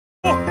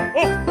Happy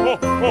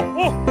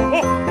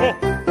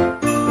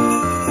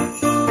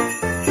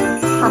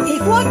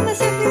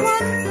Vlogmas,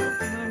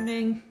 everyone!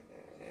 Morning.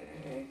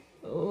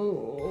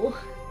 Oh.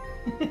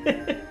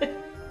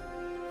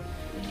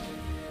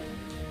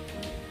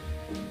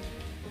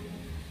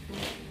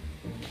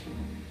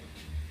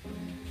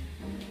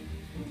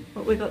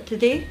 What we got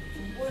today?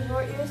 We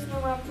brought you a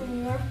snowman from the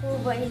North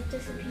Pole, but he's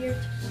disappeared.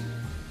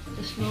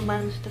 The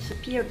snowman's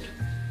disappeared.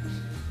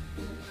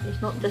 He's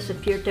not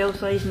disappeared,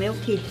 Elsa, he's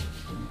melted.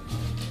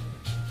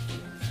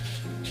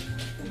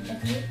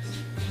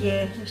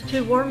 Yeah, it's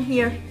too warm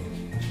here.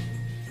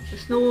 The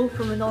snow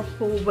from the North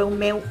Pole will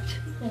melt.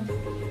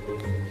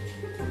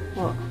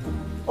 What?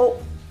 Oh,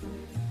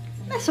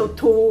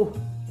 mistletoe.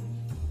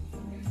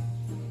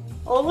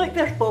 Oh look,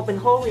 there's Bob and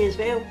Holly as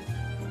well.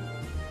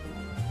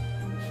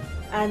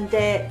 And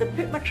they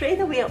put my tray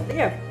away up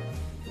there.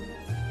 You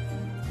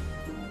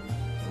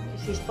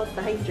see Spud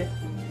behind you.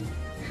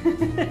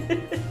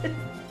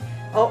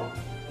 Oh,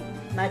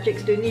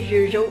 Magic's doing his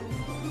usual.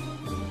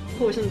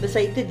 Posing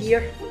beside the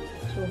deer.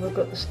 So we've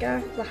got the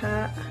scarf, the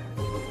hat,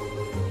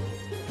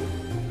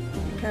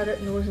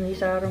 carrot nose and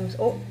his arms.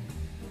 Oh,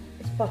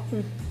 it's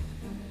button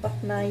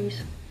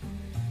eyes.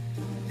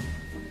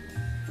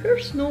 Poor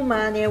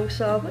snowman,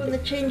 Elsa. We're going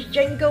to change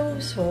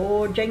jingles.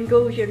 Oh,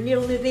 jingles, you're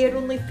nearly there.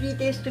 Only 3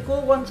 days to go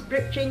once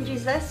Brooke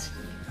changes this.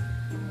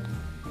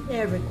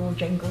 There we go,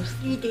 jingles.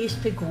 3 days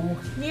to go.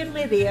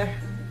 Nearly there.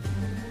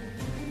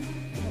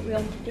 What are we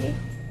on today?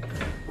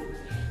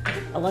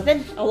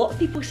 11. A lot of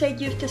people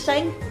said you have to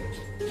sing.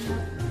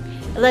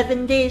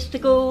 11 days to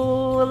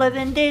go,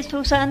 11 days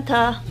till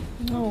Santa.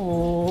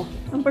 Oh,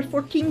 number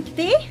 14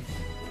 today.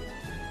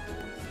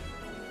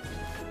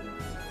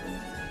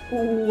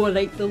 Oh, I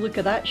like the look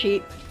of that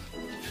shape.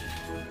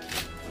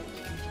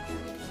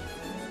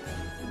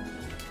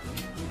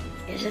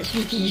 Is it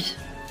sweeties?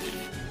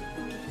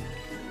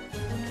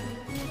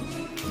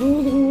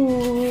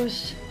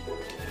 Rolos.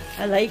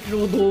 I like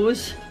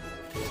Rolos.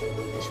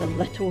 It's the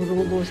little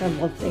Rolos, I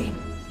love them.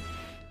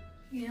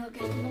 You're not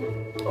getting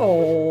them?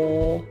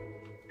 Oh.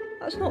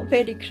 That's not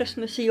very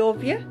Christmassy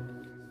of you.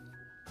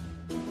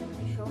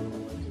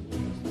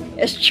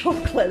 It's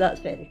chocolate, that's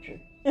very true.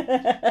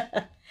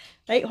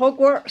 Right,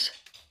 Hogwarts.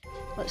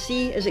 Let's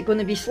see, is it going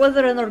to be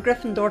Slytherin or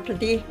Gryffindor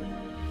today?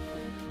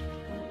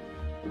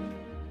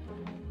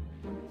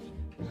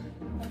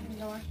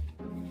 Gryffindor.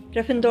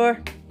 Gryffindor.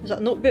 Is that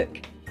a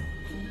notebook?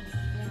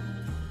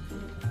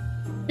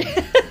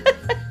 Yeah.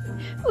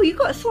 Oh, you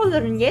got a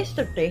Slytherin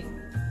yesterday.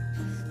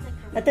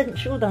 I didn't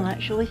show them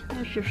actually.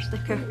 There's your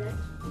sticker.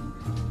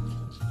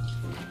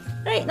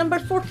 Right, number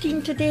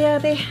 14 today,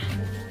 Abby.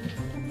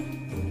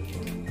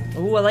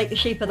 Oh, I like the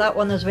shape of that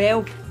one as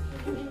well.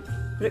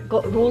 It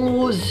got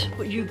Rolos.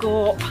 What you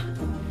got?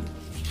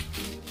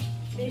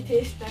 They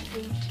taste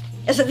different.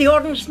 Is it the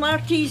orange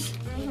Smarties?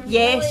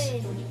 Yes,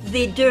 Really?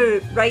 they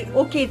do. Right,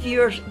 okay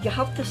viewers, you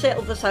have to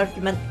settle this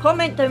argument.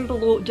 Comment down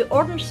below, do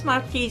orange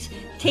Smarties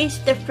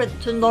taste different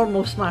to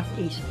normal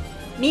Smarties?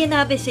 Me and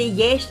Abby say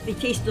yes, they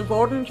taste of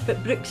orange,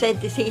 but Brooke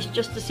said they taste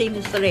just the same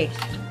as the rest.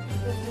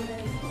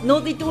 No,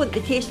 they don't.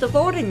 They taste of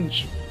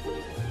orange.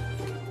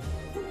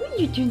 What are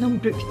you doing on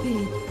Brooke's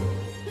bed?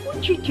 What are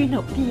you doing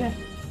up there?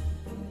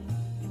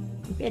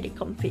 I'm very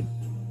comfy.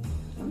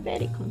 I'm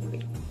very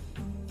comfy.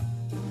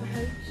 A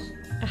house.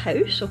 A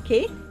house,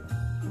 okay.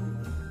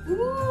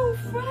 Ooh,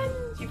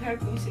 friends! You've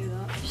heard me say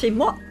that. Say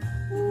what?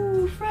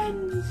 Ooh,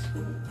 friends!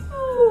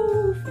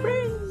 Ooh,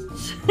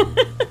 friends!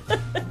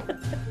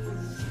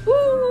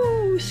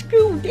 Ooh,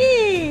 school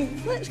day!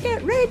 Let's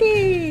get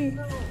ready!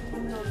 No,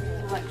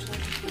 actually,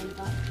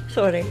 that.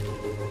 Sorry.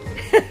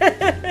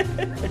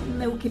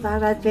 Milky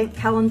Bar Advent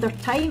Calendar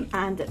time,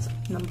 and it's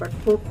number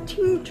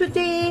 14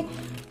 today,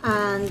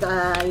 and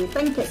I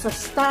think it's a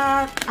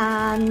star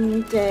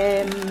and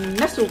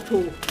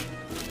mistletoe.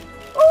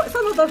 Oh, it's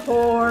another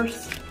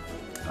horse.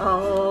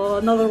 Oh,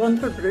 another one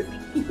for Brooke.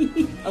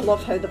 I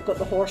love how they've got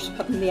the horse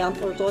putting the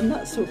antlers on,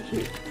 that's so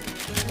cute.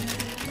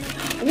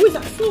 Oh, is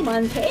that a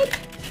snowman's head?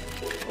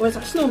 Or is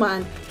it a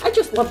snowman? I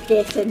just love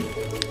guessing.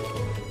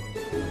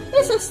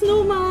 It's a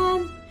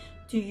snowman.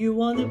 Do you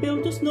want to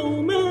build a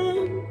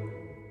snowman?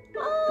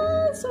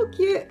 Ah, so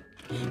cute.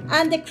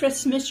 And the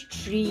Christmas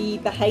tree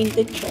behind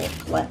the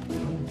chocolate.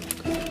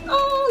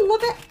 Oh,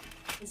 love it.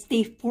 It's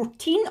day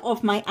 14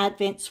 of my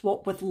Advent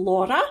swap with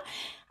Laura.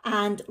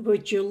 And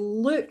would you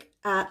look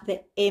at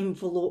the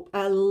envelope?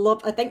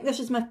 I think this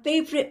is my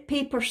favourite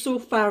paper so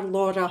far,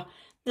 Laura.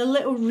 The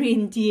little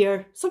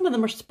reindeer. Some of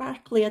them are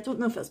sparkly. I don't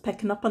know if it's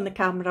picking up on the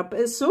camera, but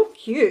it's so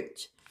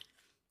cute.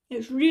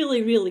 It's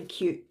really, really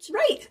cute.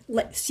 Right,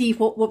 let's see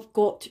what we've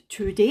got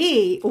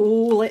today.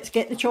 Oh, let's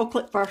get the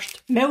chocolate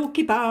first.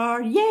 Milky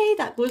Bar. Yay,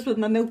 that goes with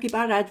my Milky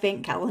Bar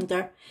Advent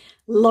calendar.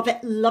 Love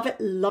it, love it,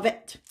 love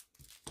it.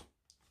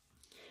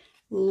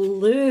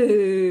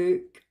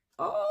 Look.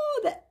 Oh,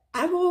 the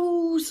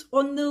owls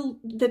on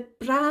the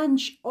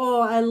branch.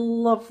 Oh, I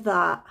love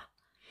that.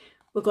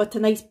 We've got a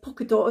nice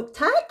polka dot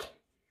tag.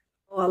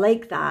 Oh, I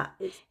like that.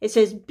 It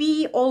says,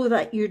 be all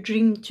that you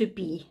dream to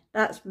be.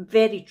 That's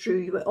very true.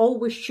 You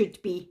always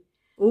should be.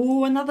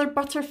 Oh, another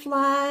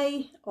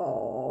butterfly.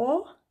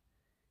 Oh,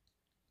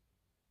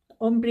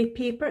 ombre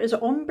paper. Is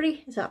it ombre?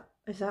 Is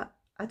that,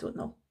 I don't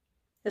know.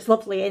 It's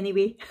lovely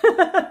anyway.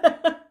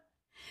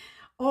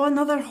 Oh,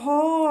 another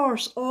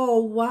horse.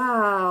 Oh,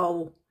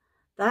 wow.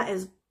 That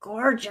is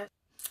gorgeous.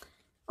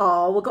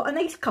 Oh, we've got a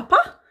nice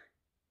cuppa.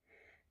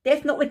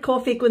 Definitely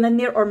coffee going in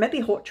there, or maybe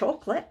hot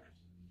chocolate.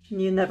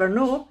 You never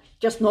know.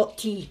 Just not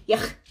tea.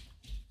 Yuck.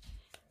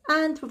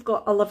 And we've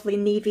got a lovely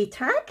navy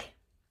tag.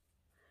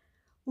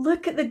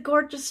 Look at the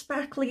gorgeous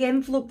sparkly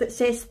envelope that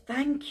says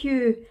thank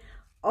you.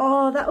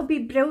 Oh, that'll be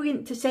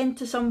brilliant to send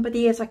to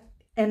somebody as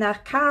in a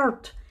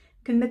card.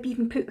 Can maybe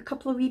even put a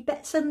couple of wee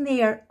bits in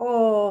there.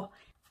 Oh,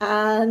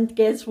 and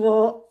guess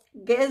what?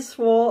 Guess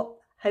what?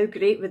 How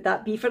great would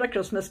that be for a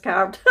Christmas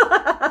card?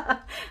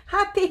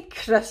 Happy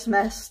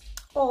Christmas.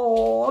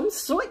 Oh, I'm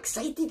so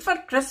excited for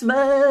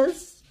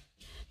Christmas.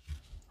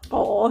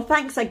 Oh,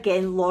 thanks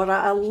again, Laura.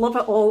 I love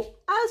it all.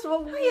 As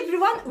well. Hi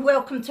everyone,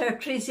 welcome to our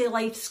Crazy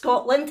Life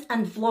Scotland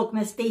and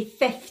Vlogmas Day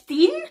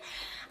 15.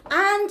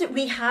 And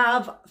we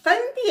have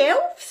found the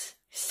elves.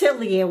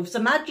 Silly elves.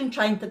 Imagine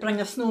trying to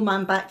bring a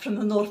snowman back from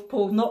the North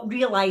Pole, not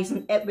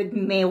realising it would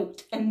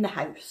melt in the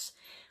house.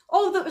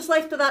 All that was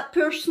left of that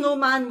poor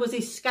snowman was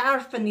his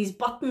scarf and his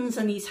buttons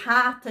and his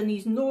hat and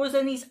his nose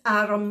and his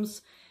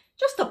arms.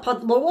 Just a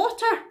puddle of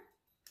water.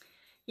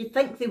 You'd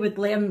think they would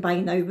learn by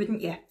now,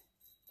 wouldn't you?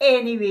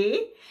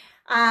 Anyway,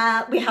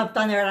 we have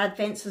done our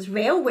advents as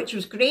well, which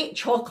was great.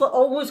 Chocolate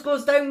always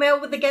goes down well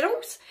with the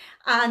girls.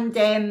 And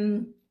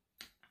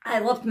I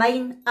loved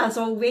mine, as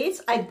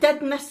always. I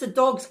did miss the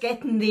dogs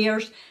getting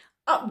theirs.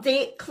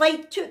 Update,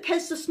 Clyde took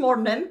his this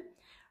morning.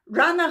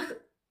 Ranach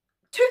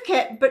took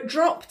it but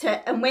dropped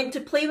it and went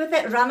to play with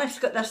it. Ranach's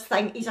got this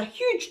thing. He's a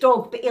huge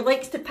dog, but he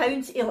likes to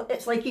pounce.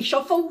 It's like he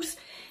shuffles.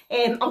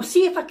 I'll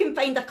see if I can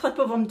find a clip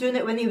of him doing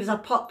it when he was a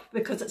pup,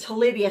 because it's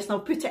hilarious, and I'll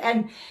put it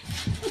in.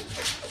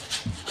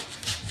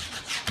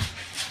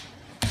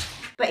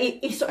 But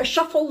he sort of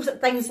shuffles at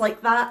things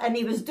like that, and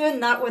he was doing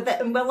that with it,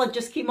 and Willa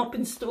just came up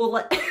and stole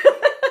it.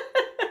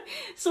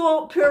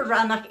 So poor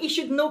Ranach, he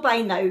should know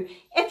by now,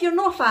 if you're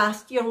not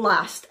fast, you're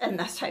last in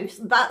this house.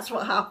 That's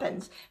what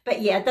happens.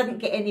 But yeah, I didn't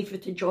get any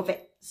footage of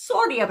it.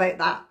 Sorry about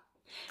that.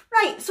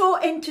 Right, so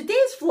in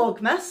today's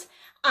Vlogmas,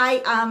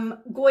 I am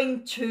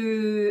going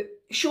to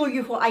show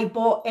you what I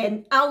bought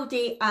in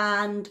Aldi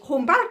and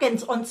Home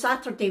Bargains on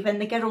Saturday when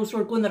the girls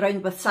were going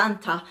around with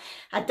Santa.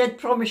 I did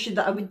promise you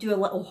that I would do a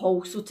little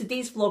haul, so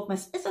today's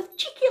Vlogmas is a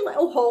cheeky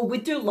little haul. We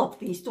do love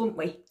these, don't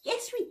we?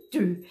 Yes, we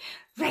do.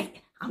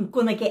 Right, I'm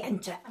going to get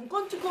into it. I'm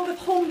going to go with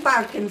Home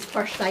Bargains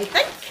first, I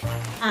think.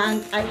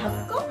 And I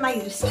have got my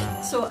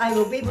receipt, so I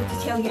will be able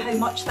to tell you how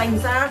much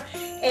things are.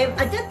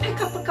 I did pick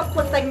up a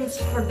couple of things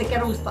for the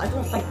girls, but I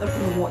don't think they're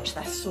going to watch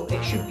this, so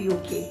it should be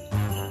okay.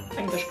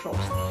 Fingers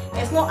crossed.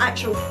 It's not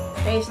actual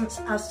presents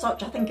as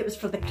such. I think it was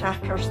for the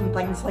crackers and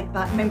things like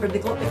that. Remember, they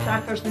got the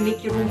crackers, they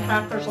make your own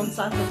crackers on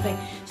Saturday.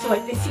 So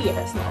if they see it,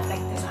 it's not a big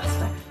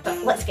disaster.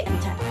 But let's get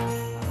into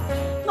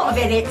it. Not a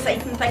very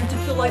exciting thing to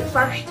pull out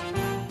first.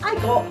 I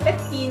got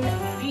 15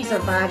 freezer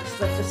bags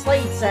with the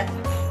slide zip.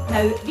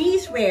 Now,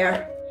 these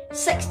were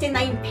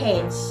 69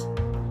 pence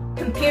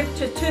compared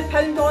to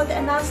 £2 odd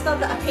in Asda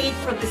that I paid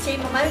for the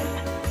same amount.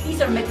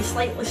 These are maybe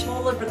slightly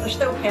smaller, but they're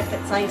still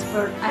perfect size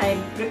for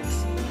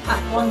Brooke's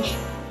packed lunch.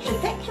 It's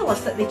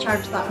ridiculous that they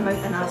charge that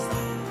amount in Asda.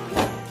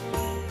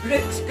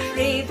 Brooke's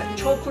Crave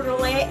Choco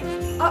Roulette.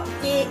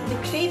 Update, the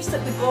Craves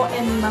that we got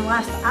in my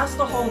last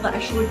Asda haul that I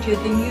showed you,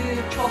 the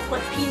new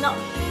chocolate peanut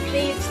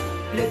Craves,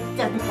 Brooke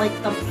didn't like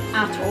them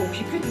at all.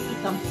 She couldn't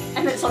eat them.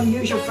 And it's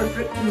unusual for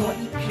Brooke to not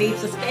eat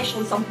Craves,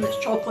 especially something that's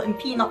chocolate and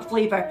peanut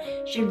flavour.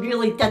 She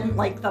really didn't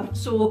like them.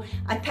 So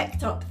I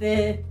picked up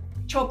the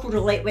Choco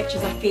Roulette, which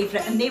is a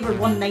favourite, and they were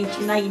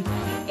 £1.99.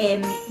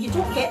 You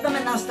don't get them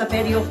in Asda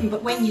very often,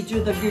 but when you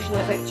do, they're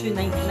usually about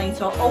 £2.99,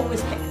 so I'll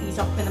always pick these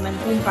up when I'm in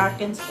Home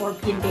Bargains or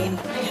B&M.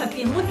 I have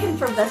been looking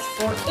for this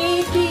for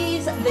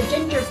ages, the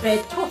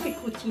gingerbread toffee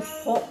coated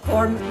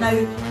popcorn. Now,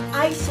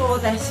 I saw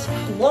this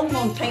a long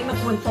time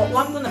ago and thought, well,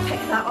 I'm going to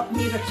pick that up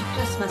nearer to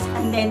Christmas,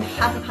 and then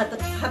haven't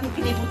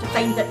been able to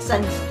find it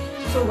since.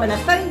 So when I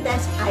found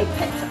this, I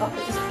picked it up.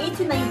 It was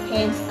 89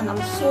 pence, and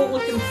I'm so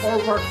looking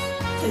forward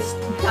to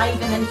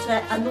diving into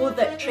it. I know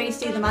that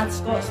Tracy, the Mad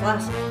Scots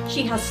lass,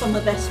 she has some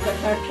of this with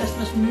her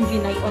Christmas movie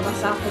night on a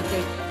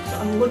Saturday, so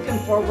I'm looking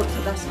forward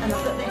to this. And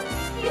I've got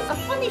a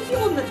funny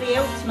feeling that the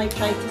elves might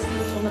try to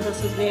steal some of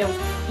this as well.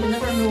 You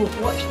never know.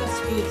 Watch this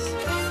space.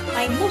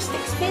 My most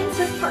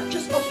expensive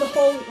purchase of the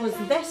haul was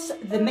this,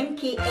 the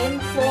Minky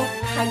M-Cloth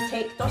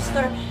high-tech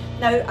duster.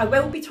 Now, I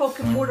will be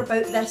talking more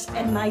about this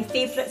in my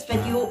favourites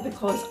video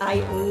because I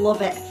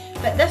love it.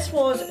 But this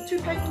was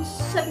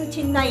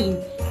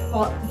 £2.79,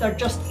 but they're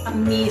just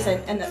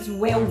amazing, and it's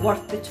well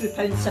worth the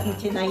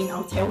 £2.79,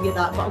 I'll tell you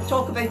that. But I'll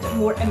talk about it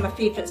more in my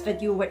favourites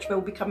video, which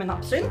will be coming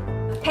up soon.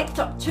 I picked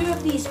up 2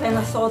 of these when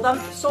I saw them,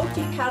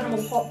 salted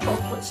caramel hot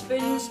chocolate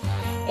spoons.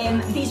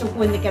 These will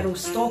go in the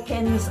girls'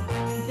 stockings.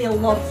 They'll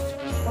love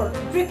or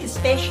Brooke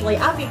especially.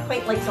 Abby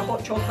quite likes a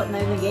hot chocolate now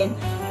and again,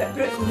 but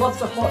Brooke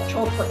loves a hot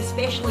chocolate,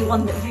 especially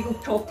one that real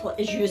chocolate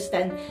is used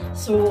in.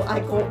 So I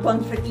got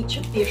one for each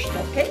of their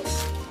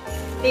stockings.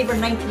 They were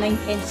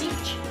 99p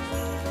each,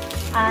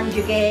 and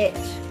you get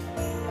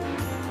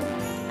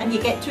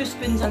 2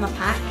 spoons in a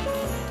pack.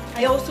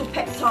 I also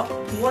picked up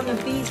one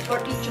of these for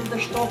each of their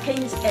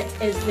stockings. It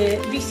is the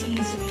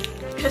Reese's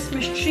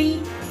Christmas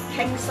tree,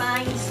 king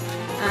size,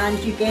 and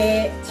you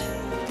get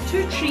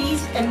 2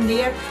 trees in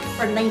there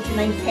for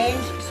 99p.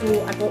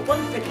 So I got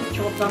one for each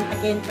of them,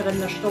 again for in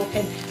their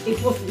stocking. They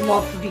both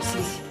love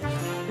Reese's.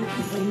 Who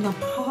can blame them?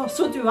 Oh,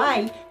 so do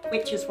I,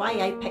 which is why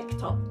I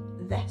picked up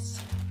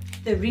this.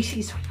 The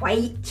Reese's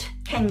white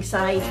king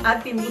size.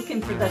 I've been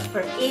looking for this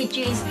for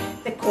ages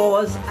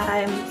because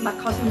my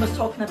cousin was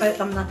talking about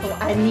them and I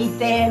thought I need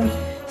them.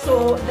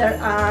 So there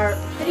are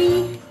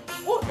 3,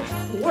 oh there's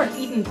 4,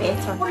 even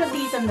better. 4 of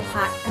these in the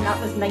pack, and that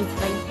was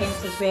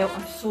 99p as well.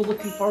 I'm so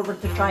looking forward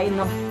to trying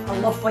them. I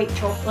love white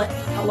chocolate,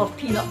 I love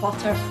peanut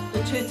butter.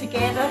 The 2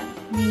 together,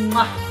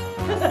 mwah.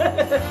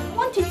 I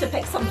wanted to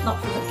pick something up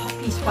for the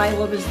puppies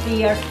while I was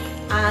there,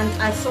 and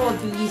I saw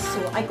these,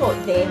 so I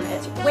got them.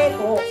 It's Wet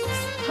Box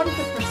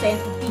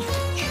 100% beef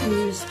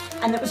chews,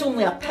 and it was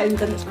only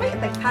 £1, and it's quite a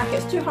big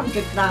packet, it's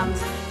 200 grams,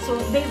 so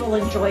they will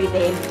enjoy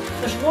them.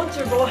 There's loads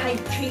of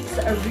rawhide treats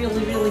that are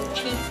really, really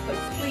cheap, but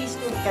please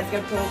don't give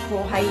your dog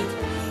rawhide.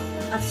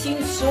 I've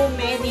seen so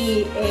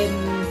many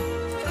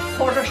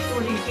horror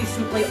stories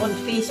recently on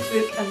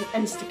Facebook and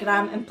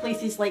Instagram and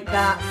places like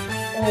that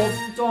of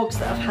dogs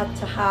that have had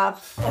to have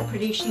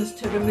operations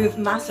to remove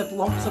massive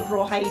lumps of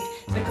rawhide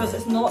because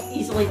it's not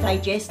easily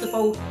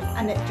digestible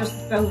and it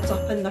just builds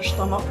up in their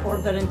stomach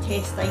or their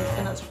intestines,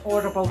 and it's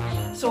horrible.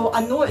 So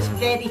I know it's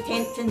very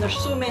tempting. There's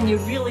so many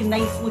really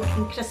nice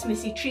looking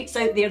Christmassy treats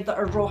out there that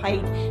are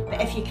rawhide, but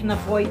if you can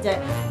avoid it,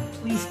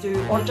 please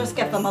do, or just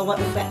give them a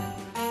little bit.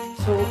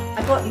 So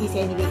I got these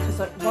anyway because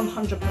they're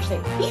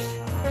 100% beef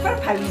for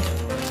 £1.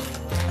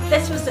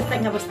 This was the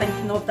thing I was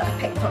thinking of that I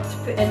picked up to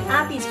put in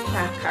Abby's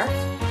cracker,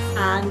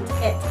 and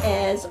it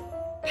is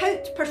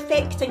Pout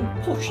Perfecting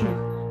Potion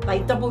by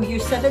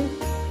W7,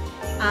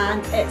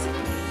 and it's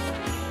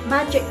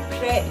Magic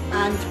Prep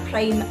and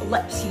Prime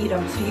Lip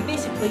Serum. So you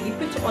basically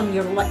put it on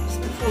your lips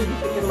before you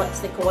put your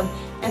lipstick on,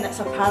 and it's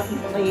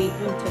apparently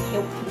going to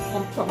help you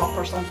plump them up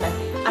or something.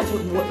 I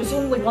don't know, it was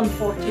only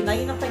 £1.49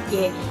 I think,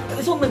 yeah, it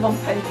was only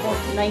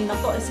 £1.49. I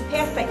thought it's the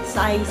perfect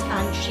size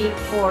and shape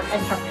for in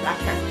her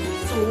cracker,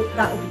 so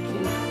that'll be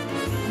great. I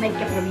might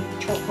give her a wee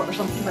chocolate or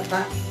something like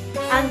that.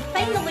 And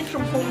finally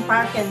from Home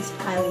Bargains,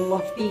 I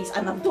love these,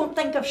 and I don't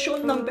think I've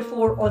shown them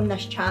before on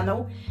this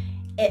channel.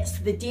 It's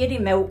the Dairy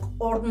Milk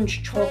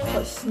Orange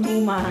Chocolate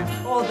Snowman.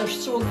 Oh, they're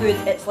so good.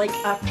 It's like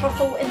a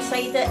truffle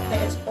inside it,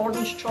 but it's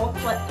orange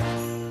chocolate.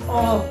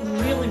 Oh,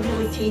 really,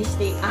 really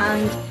tasty.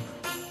 And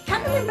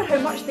can't remember how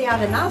much they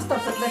are in Asda,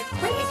 but they're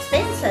quite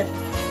expensive.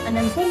 And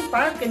in Home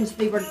Bargains,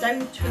 they were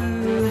down to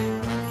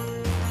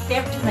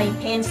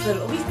 39p, so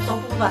they're at least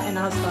double that in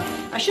Asda.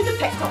 I should have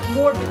picked up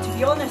more, but to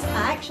be honest,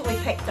 I actually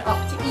picked it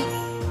up to eat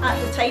at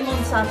the time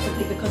on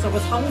Saturday because I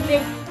was hungry,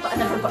 but I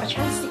never got a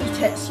chance to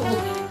eat it. So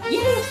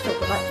yeah, still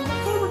got that to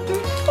look forward to.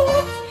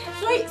 Oh.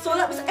 Right, so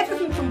that was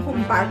everything from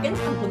Home Bargains.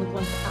 I'm going to go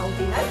into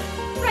Aldi now.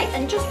 Right,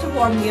 and just to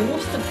warn you,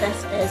 most of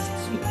this is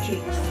sweet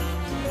treats.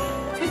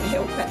 Couldn't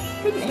help it,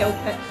 couldn't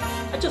help it.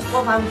 I just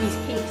love Aldi's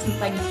cakes and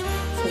things.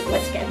 So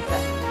let's get into it.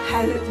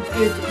 How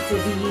good do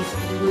these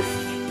look?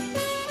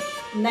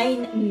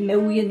 9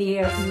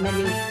 millionaire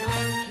mini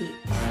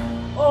cupcakes.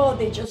 Oh,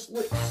 they just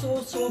look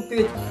so, so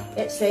good.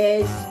 It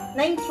says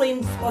 9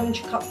 plain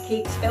sponge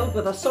cupcakes filled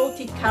with a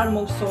salted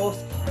caramel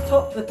sauce,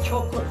 topped with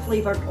chocolate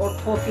flavoured or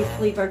coffee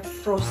flavoured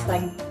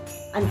frosting,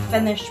 and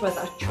finished with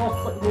a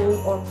chocolate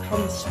roll or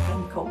crumb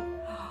sprinkle.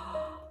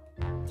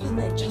 Doesn't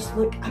it just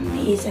look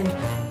amazing?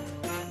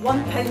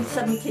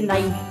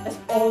 £1.79 is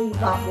all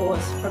that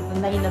was for the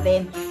 9 of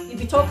them. You'd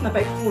be talking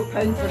about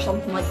 £4 for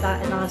something like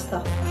that in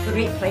Asda.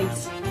 Great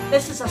price.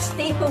 This is a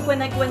staple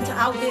when I go into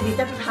Aldi. They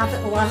didn't have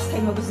it the last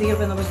time I was there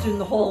when I was doing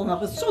the haul, and I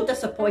was so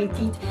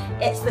disappointed.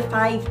 It's the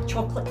 5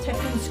 chocolate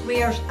tiffin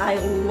squares. I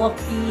love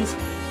these.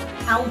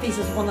 Aldi's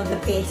is one of the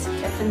best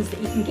tiffins that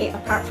you can get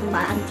apart from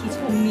my auntie's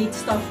homemade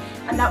stuff,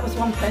 and that was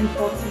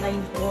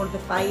 £1.49 for the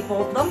 5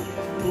 of them.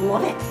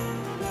 Love it.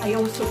 I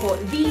also got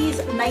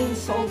these 9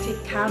 salted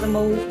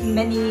caramel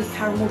mini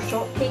caramel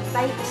shortcake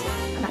bites,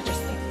 and I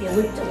just think they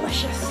look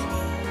delicious.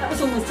 That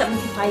was only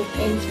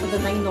 75p for the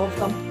 9 of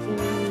them.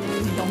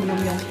 Yum,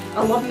 yum, yum. I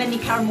love mini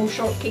caramel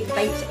shortcake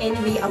bites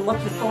anyway. I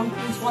love the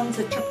Thornton's ones,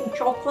 the triple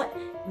chocolate.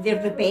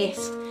 They're the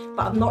best.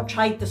 But I've not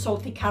tried the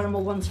salted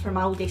caramel ones from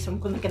Aldi, so I'm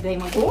going to give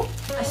them a go.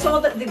 I saw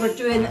that they were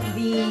doing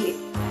the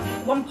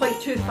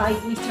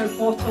 1.25 litre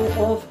bottle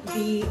of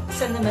the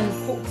Cinnamon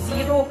Coke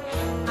Zero,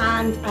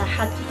 and I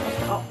had to pick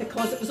it up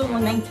because it was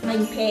only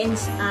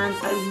 99p, and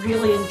I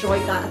really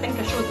enjoyed that. I think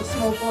I showed a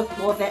small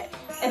bottle of it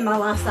in my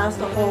last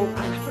Asda haul, and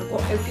I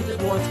forgot how good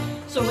it was.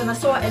 So when I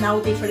saw it in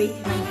Aldi for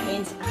 89p, I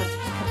had to pick it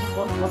up.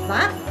 love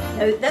that.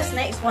 Now this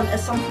next one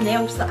is something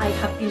else that I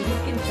have been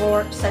looking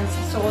for since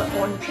I saw it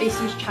on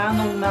Tracy's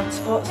channel, my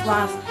Scots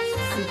Lass,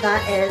 and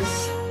that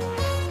is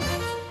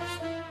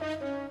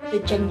the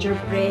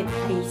gingerbread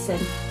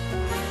icing.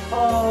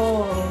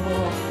 Oh,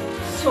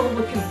 so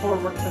looking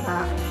forward to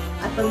that.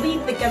 I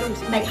believe the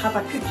girls might have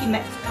a cookie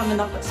mix coming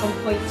up at some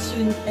point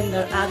soon in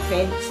their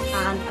advents,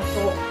 and I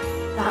thought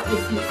that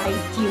would be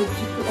ideal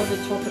to put on the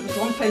top. It was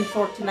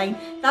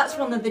 £1.49. That's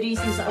one of the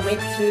reasons that I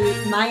went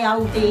to my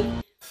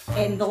Aldi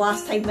the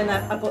last time when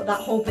I got that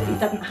haul, but they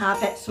didn't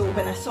have it, so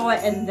when I saw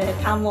it in the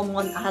Camlon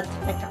one I had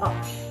to pick it up.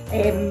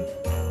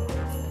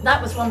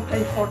 That was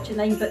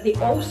 £1.49, but they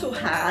also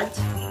had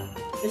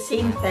the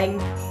same thing,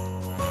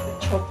 the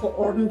chocolate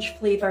orange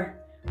flavour,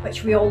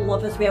 which we all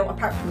love as well,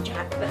 apart from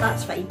Jack, but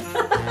that's fine.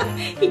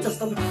 He just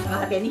doesn't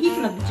have any, he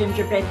can have the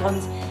gingerbread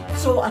ones.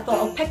 So I thought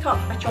I'll pick up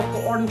a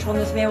chocolate orange one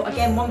as well,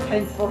 again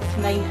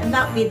 £1.49, and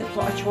that way they've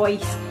got a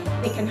choice.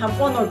 They can have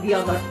one or the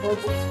other, or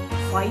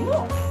why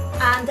not?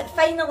 And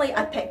finally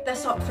I picked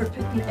this up for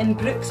putting in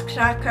Brooke's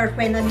cracker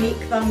when I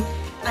make them,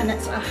 and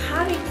it's a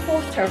Harry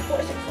Potter, what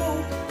is it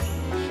called?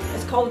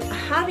 It's called a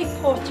Harry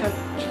Potter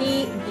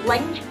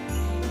K-Bling,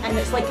 and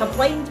it's like a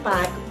blind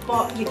bag,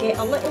 but you get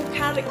a little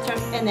character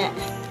in it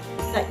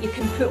that you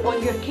can put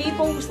on your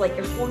cables, like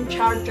your phone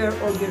charger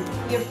or your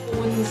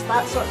earphones,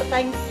 that sort of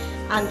thing.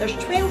 And there's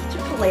 12 to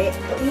collect,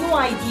 but no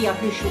idea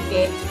who she'll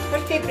get. Her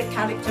favourite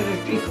character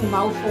is Draco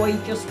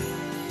Malfoy, just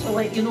to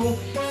let you know,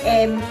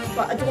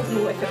 but I don't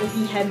know if it'll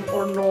be him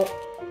or not.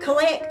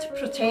 Collect,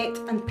 protect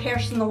and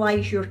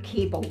personalise your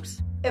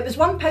cables. It was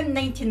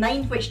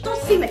 £1.99, which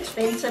does seem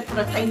expensive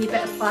for a tiny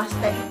bit of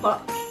plastic,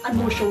 but I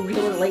know she'll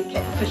really like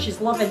it because she's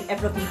loving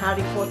everything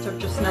Harry Potter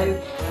just now,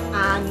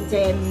 and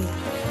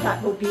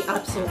that will be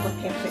absolutely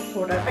perfect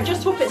for her. I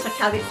just hope it's a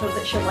character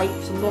that she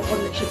likes and not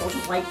one that she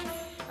doesn't like.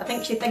 I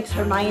think she thinks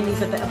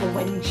Hermione's a bit of a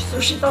whinge, so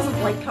she doesn't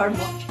like her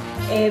much.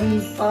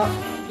 But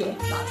yeah,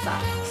 that's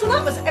that. So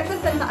that was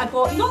everything that I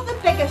got. Not the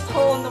biggest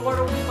haul in the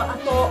world, but I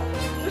thought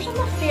there's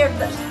enough there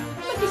that's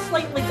maybe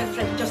slightly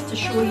different just to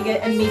show you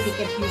and maybe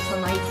give you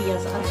some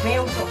ideas as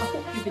well. So I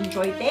hope you've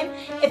enjoyed them.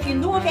 If you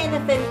know of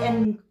anything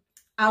in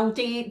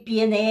Aldi,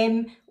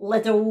 B&M,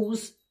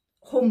 Lidl's,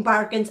 Home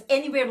Bargains,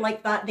 anywhere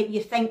like that that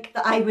you think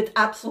that I would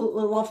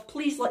absolutely love,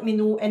 please let me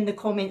know in the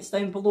comments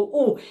down below.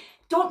 Oh,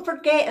 don't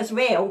forget as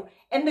well,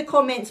 in the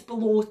comments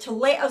below, to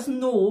let us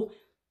know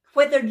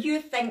whether you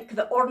think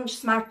that orange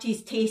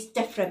Smarties taste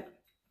different.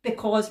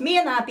 Because me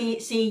and Abby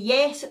say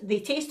yes, they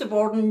taste of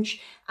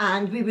orange,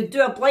 and we would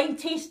do a blind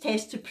taste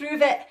test to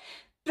prove it.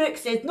 Brooke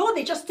said no,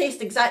 they just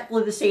taste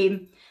exactly the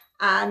same.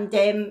 And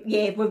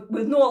yeah,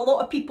 we know a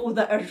lot of people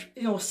that are,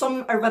 you know,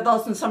 some are with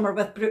us and some are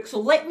with Brooke. So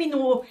let me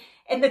know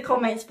in the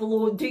comments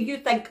below, do you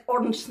think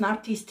orange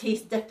Smarties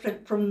taste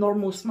different from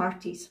normal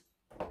Smarties?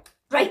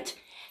 Right,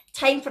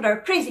 time for our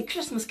crazy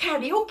Christmas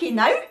karaoke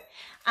now.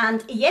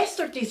 And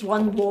yesterday's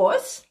one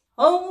was,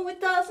 oh,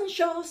 it doesn't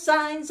show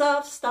signs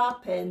of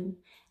stopping,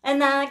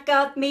 and I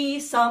got me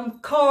some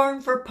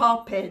corn for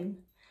popping.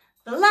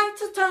 The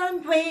lights are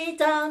turned way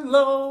down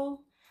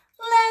low.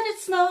 Let it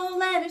snow,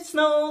 let it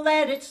snow,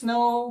 let it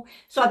snow.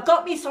 So I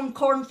got me some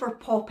corn for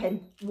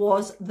popping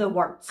was the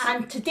words.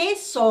 And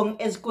today's song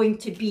is going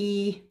to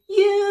be,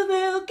 you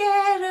will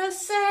get a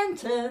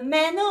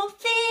sentimental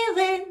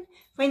feeling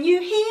when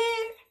you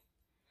hear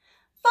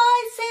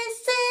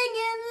voices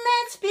singing,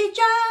 let's be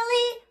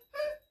jolly.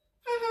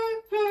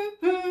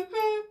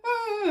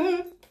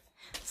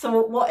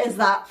 So what is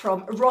that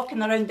from?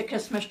 Rocking Around the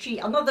Christmas Tree,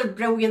 another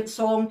brilliant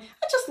song.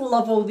 I just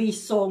love all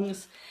these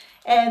songs.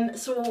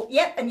 So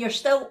yeah, and you're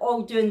still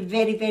all doing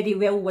very, very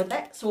well with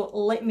it. So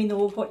let me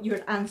know what your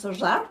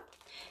answers are.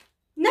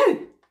 Now,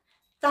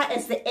 that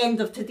is the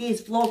end of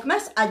today's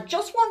Vlogmas. I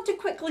just want to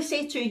quickly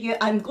say to you,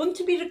 I'm going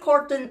to be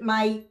recording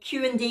my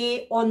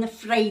Q&A on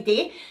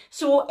Friday.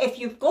 So if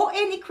you've got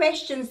any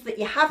questions that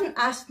you haven't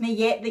asked me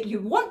yet that you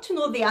want to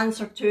know the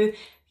answer to,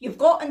 you've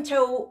got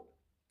until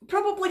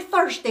probably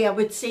Thursday, I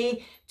would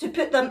say, to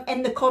put them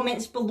in the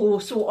comments below.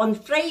 So on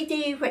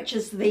Friday, which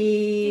is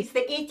the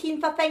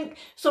 18th, I think.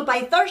 So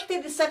by Thursday,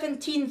 the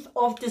 17th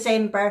of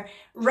December,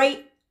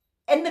 write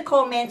in the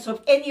comments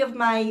of any of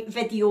my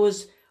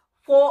videos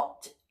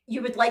what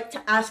you would like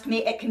to ask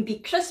me. It can be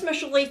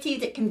Christmas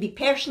related, it can be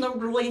personal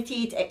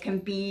related, it can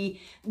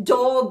be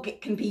dog,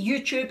 it can be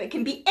YouTube, it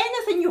can be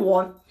anything you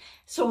want.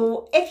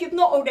 So if you've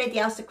not already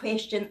asked a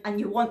question and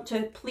you want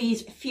to,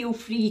 please feel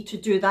free to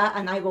do that,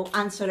 and I will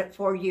answer it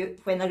for you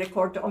when I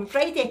record it on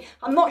Friday.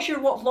 I'm not sure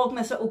what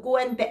Vlogmas it will go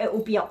in, but it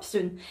will be up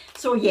soon.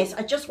 So yes,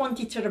 I just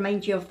wanted to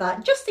remind you of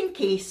that, just in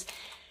case.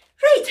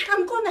 Right,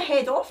 I'm going to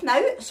head off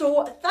now.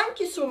 So thank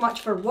you so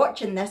much for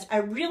watching this. I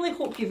really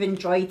hope you've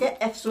enjoyed it.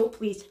 If so,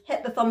 please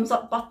hit the thumbs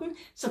up button.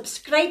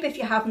 Subscribe if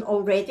you haven't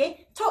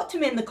already. Talk to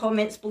me in the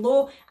comments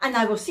below, and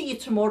I will see you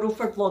tomorrow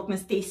for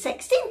Vlogmas Day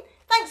 16.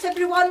 Thanks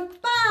everyone.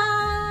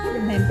 Bye.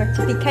 Remember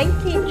to be kind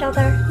to each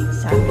other.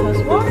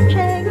 Santa's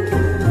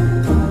watching.